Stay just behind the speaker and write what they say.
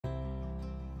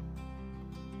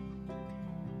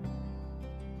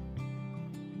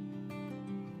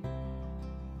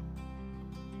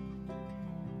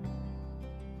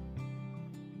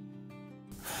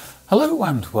Hello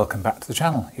and welcome back to the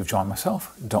channel. You've joined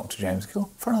myself, Dr. James Gill,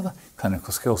 for another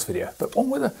clinical skills video, but one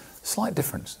with a slight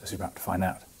difference, as you're about to find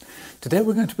out. Today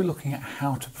we're going to be looking at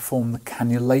how to perform the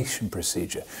cannulation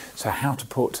procedure, so how to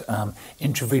put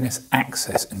intravenous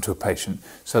access into a patient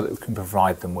so that we can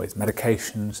provide them with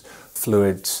medications,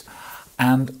 fluids,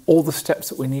 and all the steps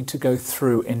that we need to go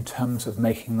through in terms of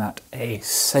making that a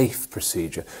safe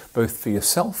procedure, both for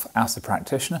yourself as the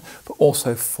practitioner, but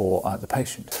also for the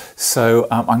patient. So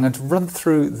I'm going to run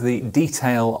through the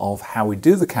detail of how we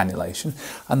do the cannulation,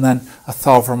 and then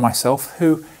Atharva and myself,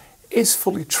 who is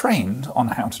fully trained on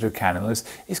how to do cannulas,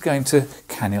 is going to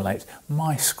cannulate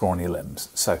my scrawny limbs.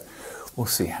 So we'll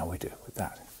see how we do with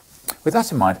that. With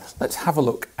that in mind, let's have a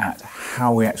look at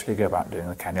how we actually go about doing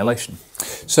the cannulation.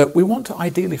 So we want to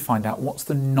ideally find out what's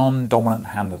the non-dominant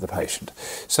hand of the patient.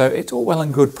 So it's all well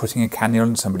and good putting a cannula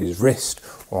on somebody's wrist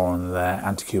or on their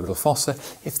antecubital fossa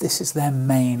if this is their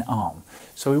main arm.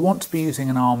 So we want to be using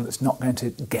an arm that's not going to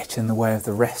get in the way of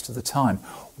the rest of the time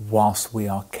whilst we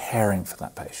are caring for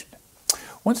that patient.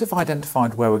 Once we've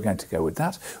identified where we're going to go with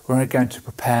that, we're going to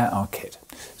prepare our kit.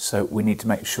 So we need to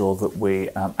make sure that we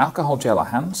alcohol gel our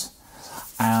hands.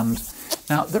 And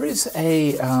now there is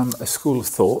a school of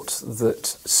thought that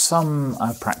some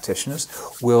practitioners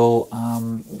will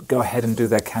go ahead and do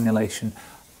their cannulation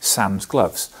sans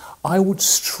gloves. I would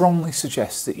strongly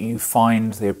suggest that you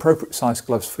find the appropriate size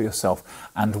gloves for yourself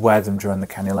and wear them during the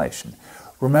cannulation.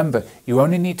 Remember, you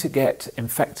only need to get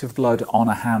infective blood on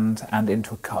a hand and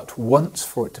into a cut once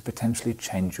for it to potentially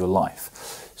change your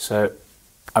life. So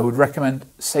I would recommend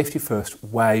safety first,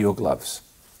 wear your gloves.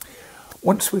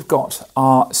 Once we've got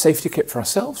our safety kit for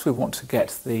ourselves, we want to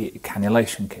get the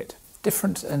cannulation kit.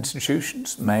 Different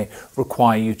institutions may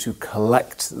require you to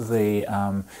collect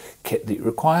the kit that you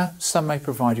require. Some may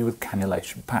provide you with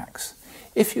cannulation packs.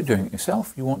 If you're doing it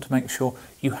yourself, you want to make sure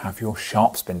you have your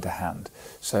sharp spin to hand.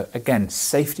 So again,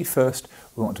 safety first,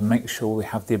 we want to make sure we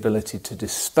have the ability to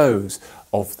dispose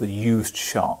of the used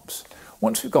sharps.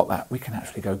 Once we've got that, we can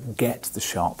actually go get the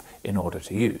sharp in order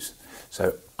to use.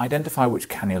 So identify which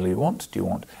cannula you want. Do you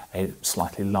want a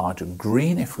slightly larger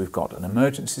green if we've got an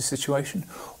emergency situation,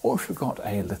 or if we've got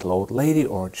a little old lady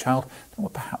or a child, then we're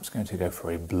perhaps going to go for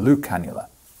a blue cannula.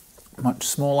 Much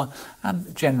smaller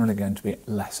and generally going to be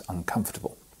less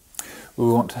uncomfortable. We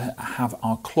want to have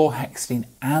our chlorhexidine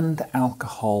and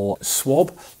alcohol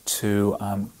swab to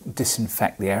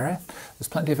disinfect the area. There's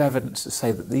plenty of evidence to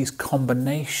say that these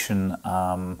combination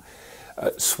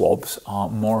swabs are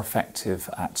more effective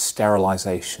at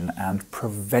sterilisation and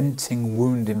preventing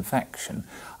wound infection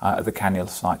at the cannula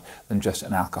site than just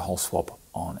an alcohol swab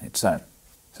on its own.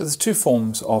 So there's two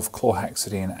forms of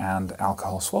chlorhexidine and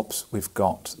alcohol swabs. We've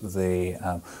got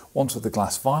the ones with the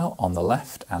glass vial on the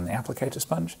left and the applicator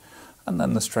sponge, and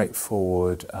then the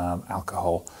straightforward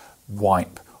alcohol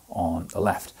wipe on the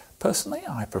left. Personally,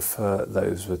 I prefer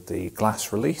those with the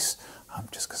glass release,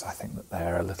 just because I think that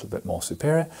they're a little bit more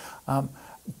superior,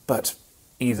 but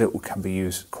either can be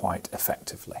used quite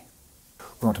effectively.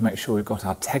 We want to make sure we've got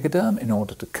our tegaderm in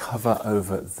order to cover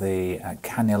over the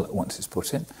cannula once it's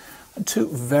put in. And two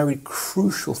very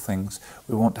crucial things,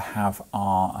 we want to have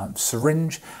our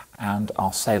syringe and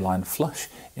our saline flush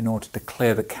in order to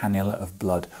clear the cannula of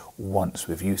blood once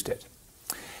we've used it.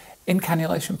 In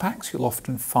cannulation packs, you'll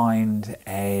often find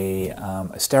a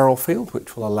sterile field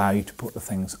which will allow you to put the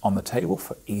things on the table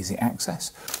for easy access.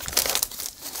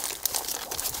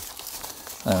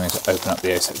 Then we're going to open up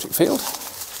the aseptic field.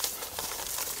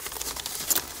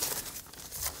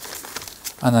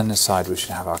 And then inside we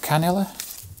should have our cannula.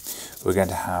 We're going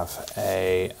to have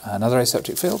another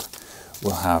aseptic field.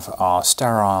 We'll have our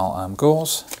sterile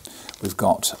gauze. We've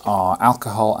got our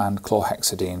alcohol and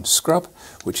chlorhexidine scrub,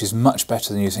 which is much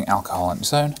better than using alcohol on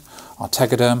its own, our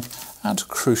tegaderm, and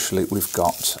crucially we've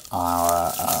got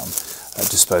our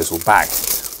disposable bag,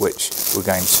 which we're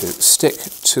going to stick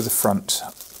to the front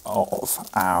of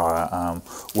our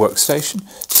workstation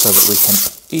so that we can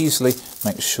easily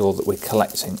make sure that we're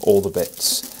collecting all the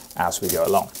bits as we go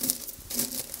along.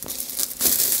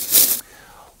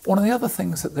 One of the other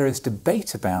things that there is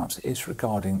debate about is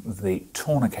regarding the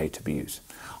tourniquet to be used.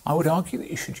 I would argue that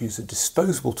you should use a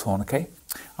disposable tourniquet.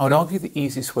 I would argue the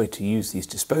easiest way to use these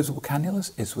disposable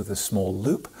cannulas is with a small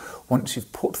loop. Once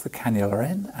you've put the cannula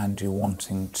in and you're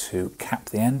wanting to cap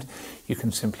the end, you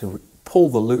can simply pull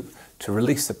the loop to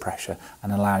release the pressure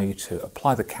and allow you to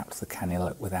apply the cap to the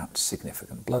cannula without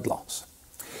significant blood loss.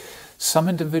 Some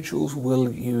individuals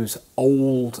will use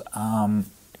old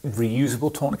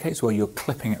reusable tourniquets where you're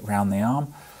clipping it around the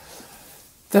arm.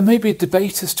 There may be a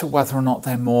debate as to whether or not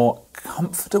they're more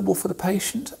comfortable for the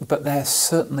patient, but they're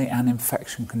certainly an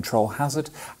infection control hazard,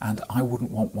 and I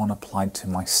wouldn't want one applied to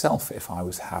myself if I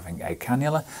was having a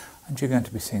cannula, and you're going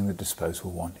to be seeing the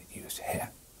disposable one used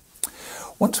here.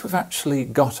 Once we've actually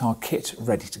got our kit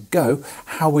ready to go,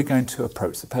 how are we going to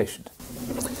approach the patient?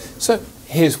 So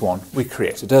here's one we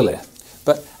created earlier,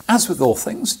 but as with all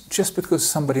things, just because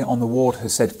somebody on the ward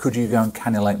has said, could you go and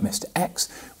cannulate Mr. X,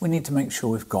 we need to make sure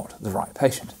we've got the right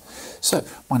patient. So,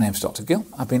 my name's Dr. Gill.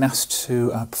 I've been asked to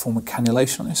perform a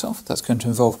cannulation on yourself. That's going to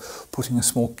involve putting a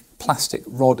small plastic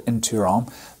rod into your arm.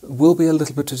 There will be a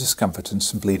little bit of discomfort and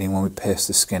some bleeding when we pierce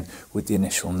the skin with the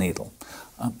initial needle.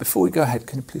 Before we go ahead,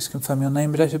 can you please confirm your name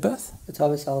and date of birth?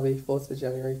 Thomas Alvey, 4th of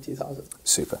January 2000.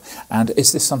 Super. And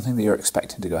is this something that you're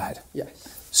expecting to go ahead?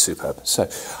 Yes. Superb. So,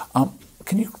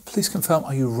 can you please confirm,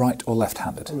 are you right or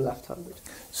left-handed? I'm left-handed.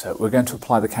 So we're going to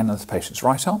apply the cannula to the patient's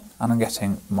right arm, and I'm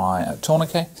getting my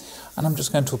tourniquet, and I'm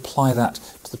just going to apply that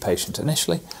to the patient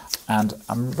initially, and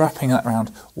I'm wrapping that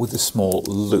around with a small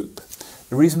loop.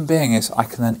 The reason being is I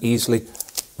can then easily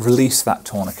release that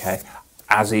tourniquet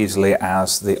as easily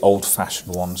as the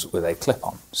old-fashioned ones with a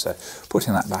clip-on. So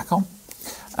putting that back on,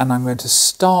 and I'm going to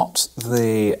start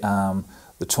the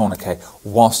tourniquet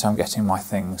whilst I'm getting my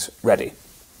things ready.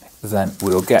 Then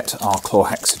we'll get our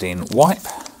chlorhexidine wipe.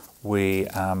 We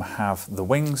have the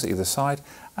wings either side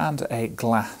and a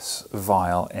glass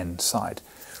vial inside.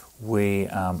 We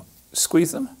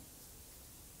squeeze them,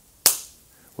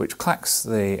 which clacks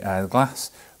the glass,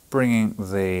 bringing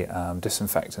the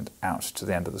disinfectant out to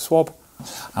the end of the swab.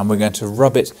 And we're going to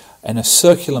rub it in a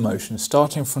circular motion,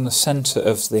 starting from the centre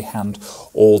of the hand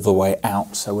all the way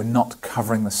out, so we're not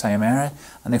covering the same area.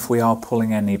 And if we are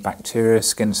pulling any bacteria,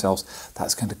 skin cells,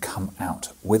 that's going to come out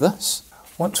with us.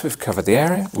 Once we've covered the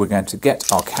area, we're going to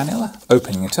get our cannula,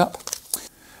 opening it up.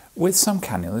 With some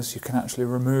cannulas, you can actually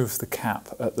remove the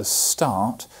cap at the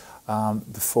start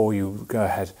before you go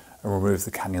ahead and remove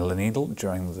the cannula needle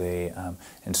during the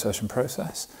insertion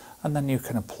process, and then you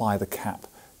can apply the cap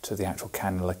to the actual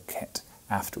cannula kit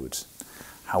afterwards.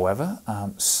 However,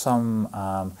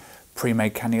 some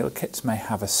pre-made cannula kits may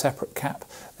have a separate cap.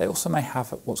 They also may have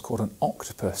what's called an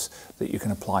octopus that you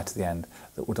can apply to the end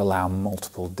that would allow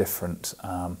multiple different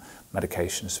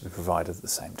medications to be provided at the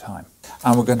same time.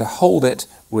 And we're going to hold it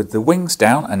with the wings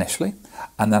down initially,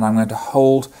 and then I'm going to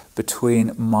hold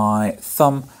between my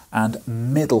thumb and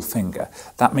middle finger.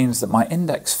 That means that my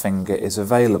index finger is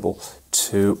available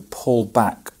to pull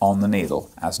back on the needle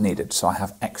as needed, so I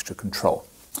have extra control.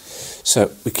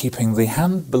 So we're keeping the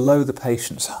hand below the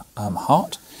patient's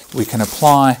heart. We can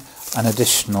apply an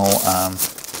additional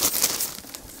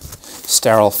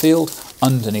sterile field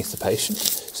underneath the patient,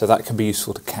 so that can be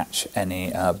useful to catch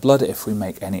any blood if we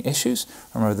make any issues.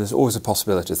 Remember, there's always a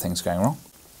possibility of things going wrong.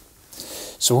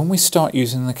 So when we start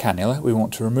using the cannula, we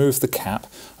want to remove the cap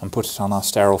and put it on our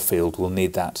sterile field. We'll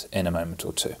need that in a moment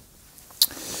or two.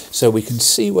 So we can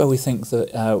see where we think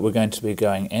that we're going to be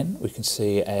going in. We can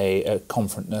see a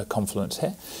confluence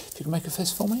here. If you can make a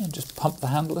fist for me and just pump the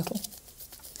hand a little.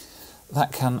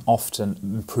 That can often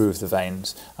improve the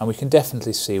veins, and we can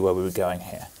definitely see where we were going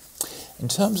here. In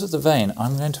terms of the vein,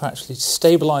 I'm going to actually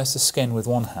stabilise the skin with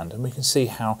one hand, and we can see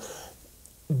how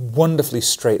wonderfully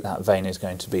straight that vein is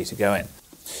going to be to go in.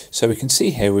 So we can see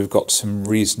here we've got some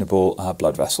reasonable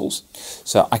blood vessels.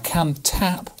 So I can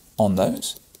tap on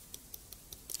those.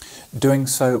 Doing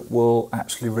so will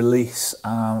actually release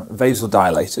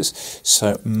vasodilators,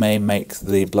 so may make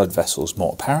the blood vessels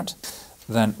more apparent.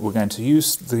 Then we're going to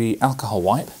use the alcohol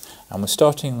wipe, and we're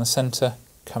starting in the centre,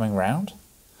 coming round,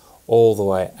 all the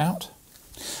way out.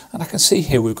 And I can see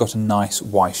here we've got a nice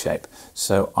Y shape.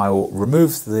 So I will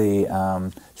remove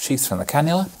the sheath from the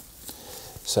cannula.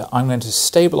 So I'm going to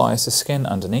stabilise the skin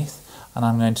underneath, and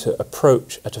I'm going to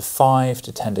approach at a 5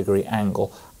 to 10 degree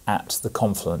angle at the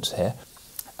confluence here.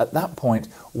 At that point,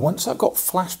 once I've got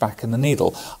flashback in the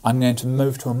needle, I'm going to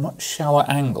move to a much shallower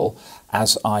angle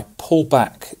as I pull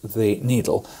back the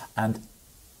needle and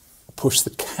push the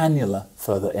cannula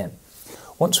further in.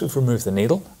 Once we've removed the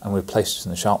needle and we've placed it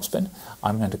in the sharp spin,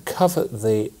 I'm going to cover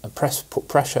the put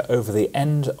pressure over the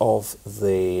end of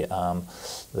the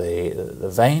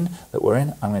vein that we're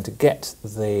in. I'm going to get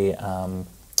the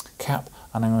cap,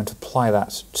 and I'm going to apply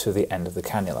that to the end of the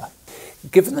cannula.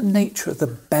 Given the nature of the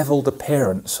beveled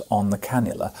appearance on the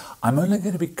cannula, I'm only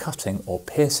going to be cutting or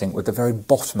piercing with the very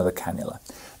bottom of the cannula.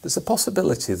 There's a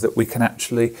possibility that we can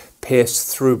actually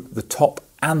pierce through the top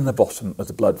and the bottom of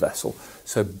the blood vessel,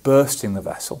 so bursting the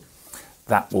vessel.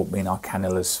 That will mean our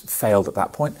cannula's failed at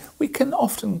that point. We can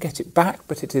often get it back,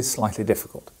 but it is slightly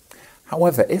difficult.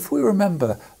 However, if we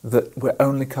remember that we're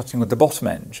only cutting with the bottom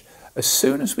edge, as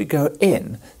soon as we go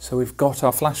in, so we've got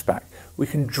our flashback, we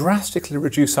can drastically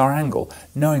reduce our angle,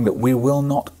 knowing that we will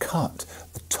not cut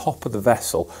the top of the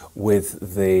vessel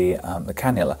with the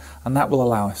cannula, and that will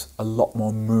allow us a lot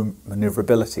more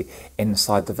manoeuvrability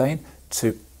inside the vein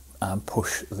to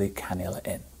push the cannula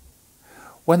in.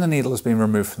 When the needle has been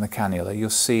removed from the cannula, you'll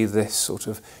see this sort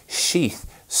of sheath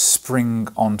spring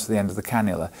onto the end of the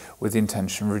cannula with the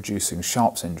intention of reducing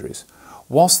Sharp's injuries.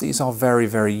 Whilst these are very,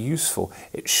 very useful,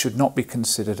 it should not be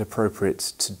considered appropriate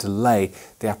to delay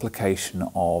the application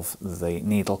of the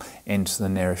needle into the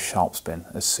nearest Sharp's bin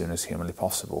as soon as humanly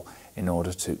possible in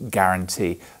order to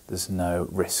guarantee there's no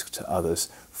risk to others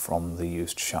from the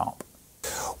used Sharp.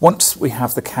 Once we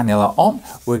have the cannula on,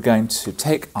 we're going to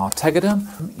take our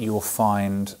tegaderm. You'll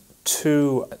find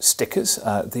two stickers.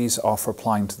 These are for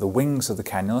applying to the wings of the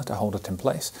cannula to hold it in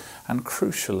place, and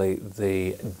crucially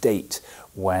the date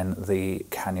when the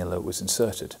cannula was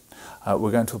inserted. We're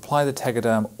going to apply the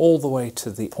tegaderm all the way to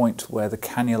the point where the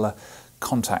cannula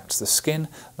contacts the skin.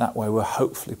 That way we're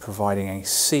hopefully providing a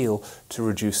seal to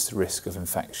reduce the risk of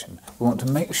infection. We want to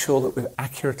make sure that we've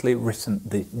accurately written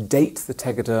the date the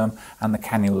tegaderm and the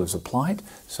cannula was applied,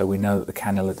 so we know that the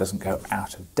cannula doesn't go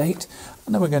out of date,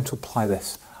 and then we're going to apply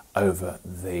this over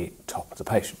the top of the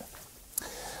patient.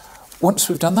 Once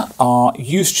we've done that, our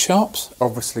used Sharps are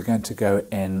obviously going to go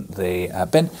in the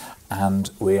bin, and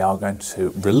we are going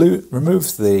to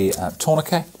remove the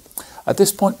tourniquet. At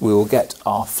this point we will get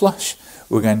our flush.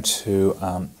 We're going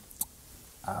to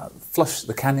flush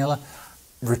the cannula,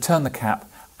 return the cap,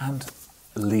 and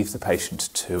leave the patient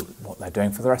to what they're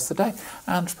doing for the rest of the day,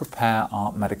 and prepare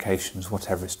our medications,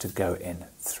 whatever is to go in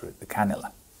through the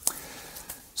cannula.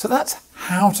 So that's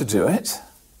how to do it.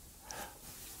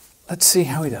 Let's see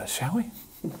how he does, shall we?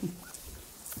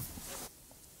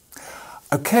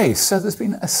 Okay, so there's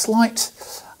been a slight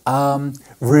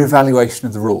re-evaluation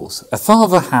of the rules.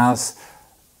 Athava has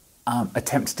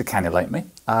attempted to cannulate me.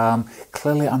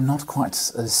 Clearly I'm not quite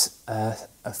as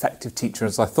effective teacher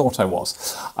as I thought I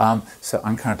was. So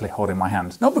I'm currently holding my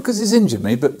hand. Not because he's injured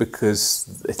me, but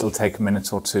because it'll take a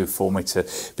minute or two for me to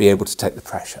be able to take the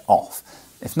pressure off.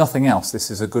 If nothing else, this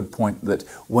is a good point that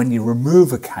when you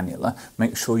remove a cannula,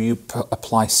 make sure you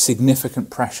apply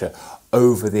significant pressure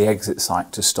over the exit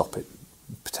site to stop it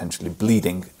potentially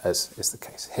bleeding, as is the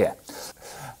case here.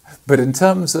 But in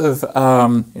terms of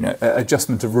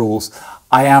adjustment of rules,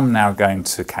 I am now going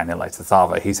to cannulate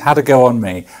Athava. He's had a go on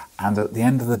me, and at the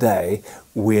end of the day,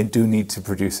 we do need to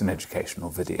produce an educational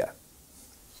video.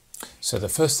 So the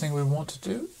first thing we want to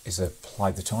do is apply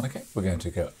the tourniquet. We're going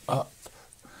to go up,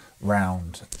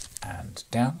 round and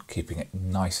down, keeping it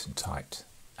nice and tight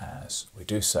as we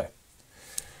do so.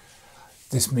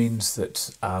 This means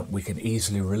that we can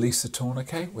easily release the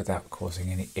tourniquet without causing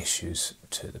any issues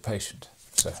to the patient.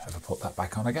 So if I put that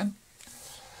back on again,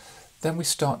 then we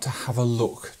start to have a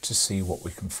look to see what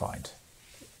we can find.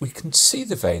 We can see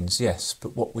the veins, yes,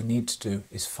 but what we need to do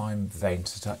is find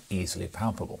veins that are easily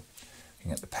palpable. You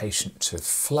can get the patient to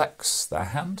flex their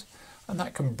hand, and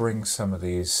that can bring some of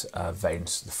these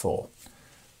veins to the fore.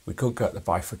 We could go at the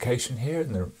bifurcation here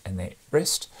in the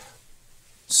wrist.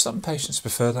 Some patients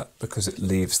prefer that because it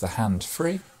leaves the hand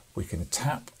free. We can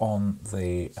tap on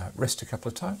the wrist a couple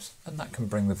of times, and that can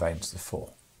bring the vein to the fore.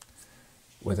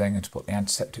 We're then going to put the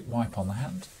antiseptic wipe on the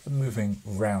hand and moving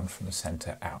round from the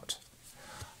centre out.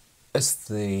 As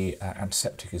the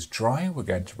antiseptic is dry, we're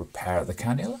going to prepare the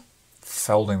cannula,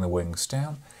 folding the wings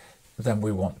down. Then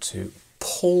we want to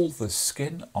pull the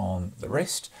skin on the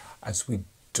wrist as we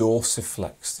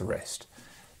dorsiflex the wrist.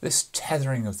 This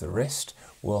tethering of the wrist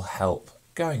will help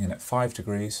going in at 5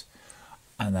 degrees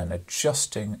and then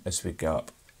adjusting as we go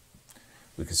up.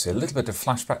 We can see a little bit of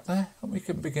flashback there, and we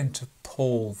can begin to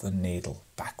pull the needle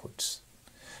backwards.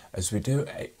 As we do,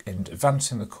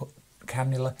 advancing the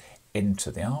cannula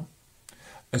into the arm.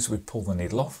 As we pull the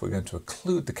needle off, we're going to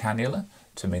occlude the cannula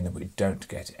to mean that we don't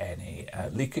get any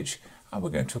leakage, and we're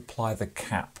going to apply the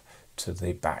cap to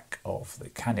the back of the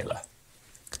cannula.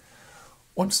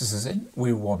 Once this is in,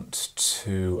 we want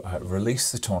to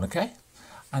release the tourniquet,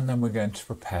 and then we're going to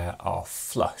prepare our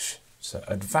flush. So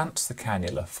advance the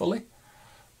cannula fully,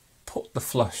 put the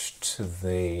flush to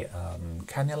the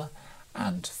cannula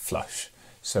and flush.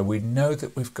 So we know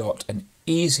that we've got an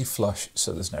easy flush,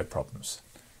 so there's no problems.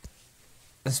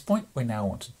 At this point, we now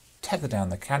want to tether down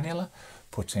the cannula,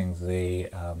 putting the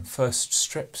first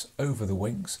strips over the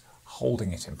wings,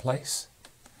 holding it in place.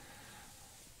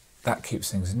 That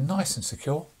keeps things nice and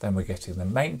secure. Then we're getting the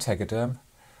main tegaderm,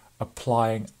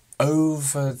 applying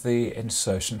over the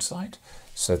insertion site.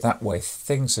 So that way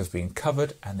things have been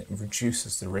covered and it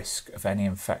reduces the risk of any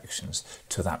infections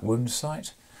to that wound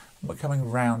site. And we're coming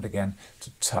round again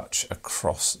to touch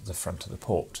across the front of the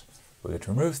port. We're going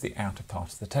to remove the outer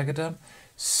part of the tegaderm,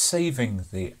 saving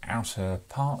the outer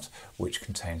part which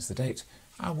contains the date,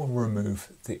 and we'll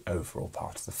remove the overall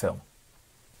part of the film.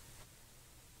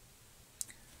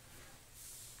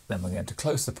 Then we're going to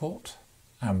close the port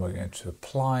and we're going to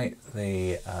apply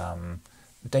the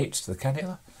dates to the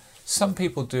cannula. Some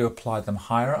people do apply them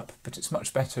higher up, but it's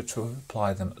much better to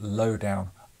apply them low down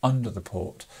under the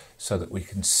port so that we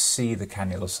can see the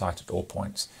cannula site at all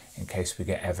points in case we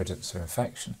get evidence of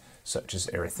infection, such as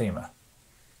erythema.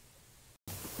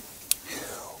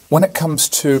 When it comes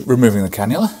to removing the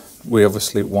cannula, we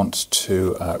obviously want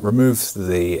to remove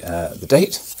the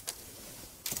date,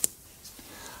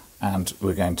 and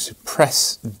we're going to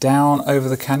press down over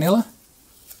the cannula.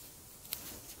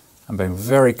 I'm being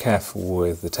very careful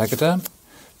with the tegaderm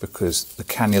because the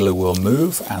cannula will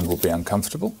move and will be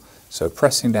uncomfortable. So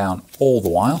pressing down all the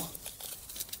while.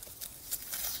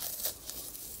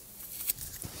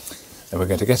 Then we're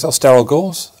going to get our sterile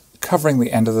gauze, covering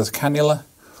the end of the cannula,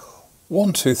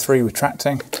 1, 2, 3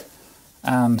 retracting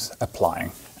and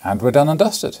applying. And we're done and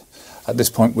dusted. At this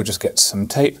point we'll just get some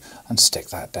tape and stick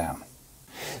that down.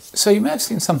 So you may have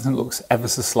seen something that looks ever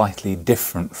so slightly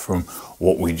different from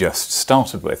what we just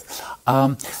started with.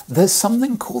 There's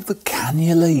something called the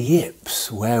cannula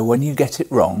yips, where when you get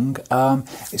it wrong,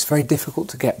 it's very difficult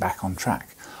to get back on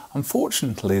track.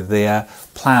 Unfortunately, the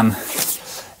plan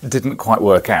didn't quite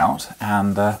work out,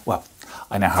 and well,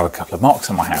 I now have a couple of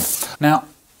marks on my hand. Now,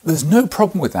 there's no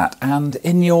problem with that, and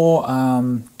in your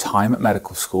time at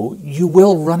medical school, you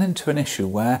will run into an issue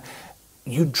where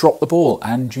you drop the ball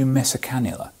and you miss a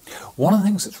cannula. One of the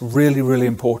things that's really, really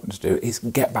important to do is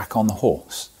get back on the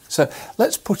horse. So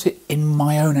let's put it in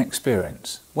my own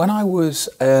experience. When I was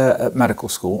at medical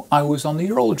school, I was on the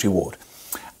urology ward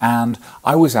and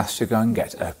I was asked to go and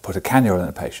put a cannula in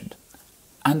a patient.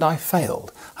 And I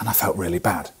failed and I felt really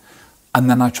bad. And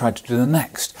then I tried to do the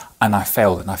next and I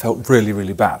failed and I felt really,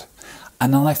 really bad.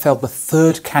 And then I failed the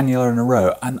third cannula in a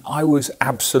row and I was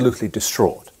absolutely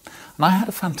distraught. And I had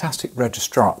a fantastic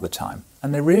registrar at the time,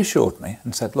 and they reassured me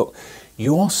and said, look,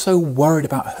 you're so worried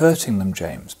about hurting them,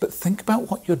 James, but think about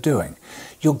what you're doing.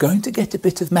 You're going to get a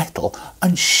bit of metal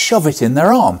and shove it in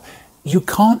their arm. You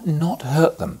can't not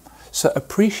hurt them. So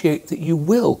appreciate that you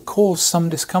will cause some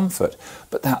discomfort,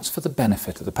 but that's for the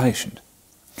benefit of the patient.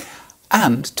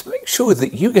 And to make sure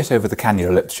that you get over the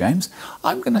cannula lips, James,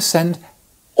 I'm going to send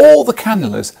all the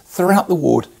cannulas throughout the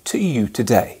ward to you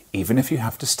today, even if you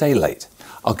have to stay late.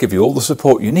 I'll give you all the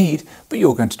support you need, but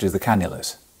you're going to do the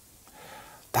cannulas.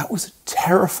 That was a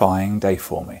terrifying day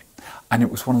for me, and it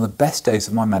was one of the best days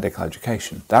of my medical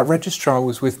education. That registrar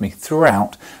was with me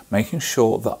throughout, making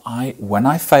sure that when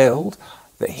I failed,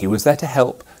 that he was there to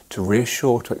help, to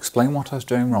reassure, to explain what I was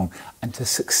doing wrong, and to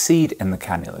succeed in the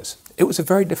cannulas. It was a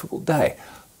very difficult day,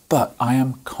 but I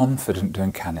am confident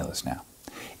doing cannulas now.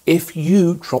 If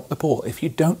you drop the ball, if you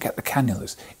don't get the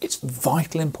cannulas, it's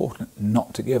vitally important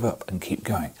not to give up and keep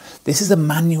going. This is a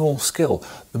manual skill.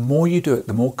 The more you do it,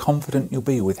 the more confident you'll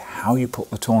be with how you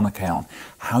put the tourniquet on,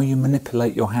 how you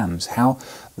manipulate your hands, how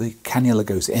the cannula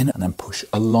goes in and then push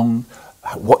along,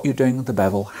 what you're doing with the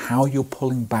bevel, how you're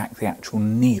pulling back the actual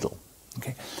needle.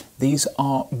 Okay? These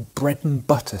are bread and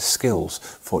butter skills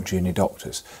for junior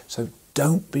doctors. So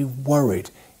don't be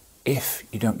worried if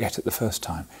you don't get it the first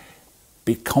time.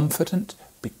 Be confident,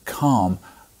 be calm,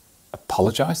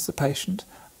 apologise to the patient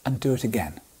and do it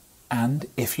again. And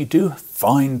if you do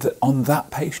find that on that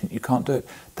patient you can't do it,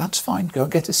 that's fine. Go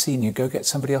get a senior, go get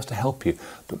somebody else to help you.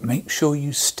 But make sure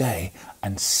you stay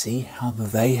and see how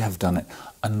they have done it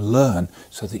and learn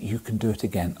so that you can do it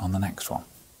again on the next one.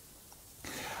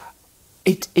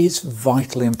 It is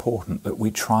vitally important that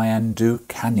we try and do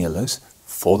cannulas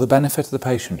for the benefit of the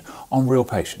patient on real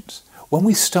patients. When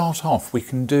we start off, we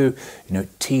can do,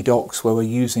 T-docs where we're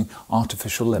using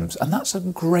artificial limbs, and that's a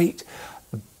great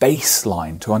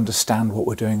baseline to understand what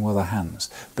we're doing with our hands.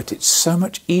 But it's so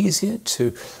much easier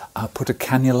to put a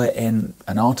cannula in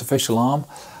an artificial arm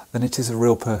than it is a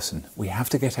real person. We have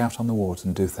to get out on the wards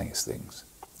and do things.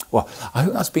 Well, I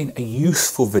hope that's been a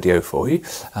useful video for you,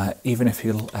 even if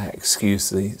you'll excuse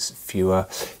these fewer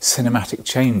cinematic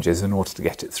changes in order to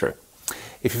get it through.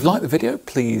 If you've liked the video,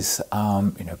 please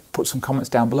put some comments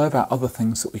down below about other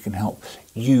things that we can help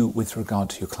you with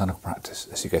regard to your clinical practice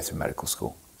as you go through medical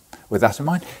school. With that in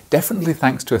mind, definitely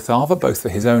thanks to Ithava, both for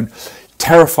his own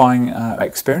terrifying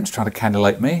experience trying to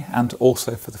cannulate me and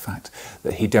also for the fact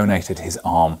that he donated his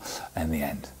arm in the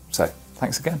end. So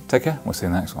thanks again, take care, we'll see you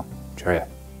in the next one. Cheerio.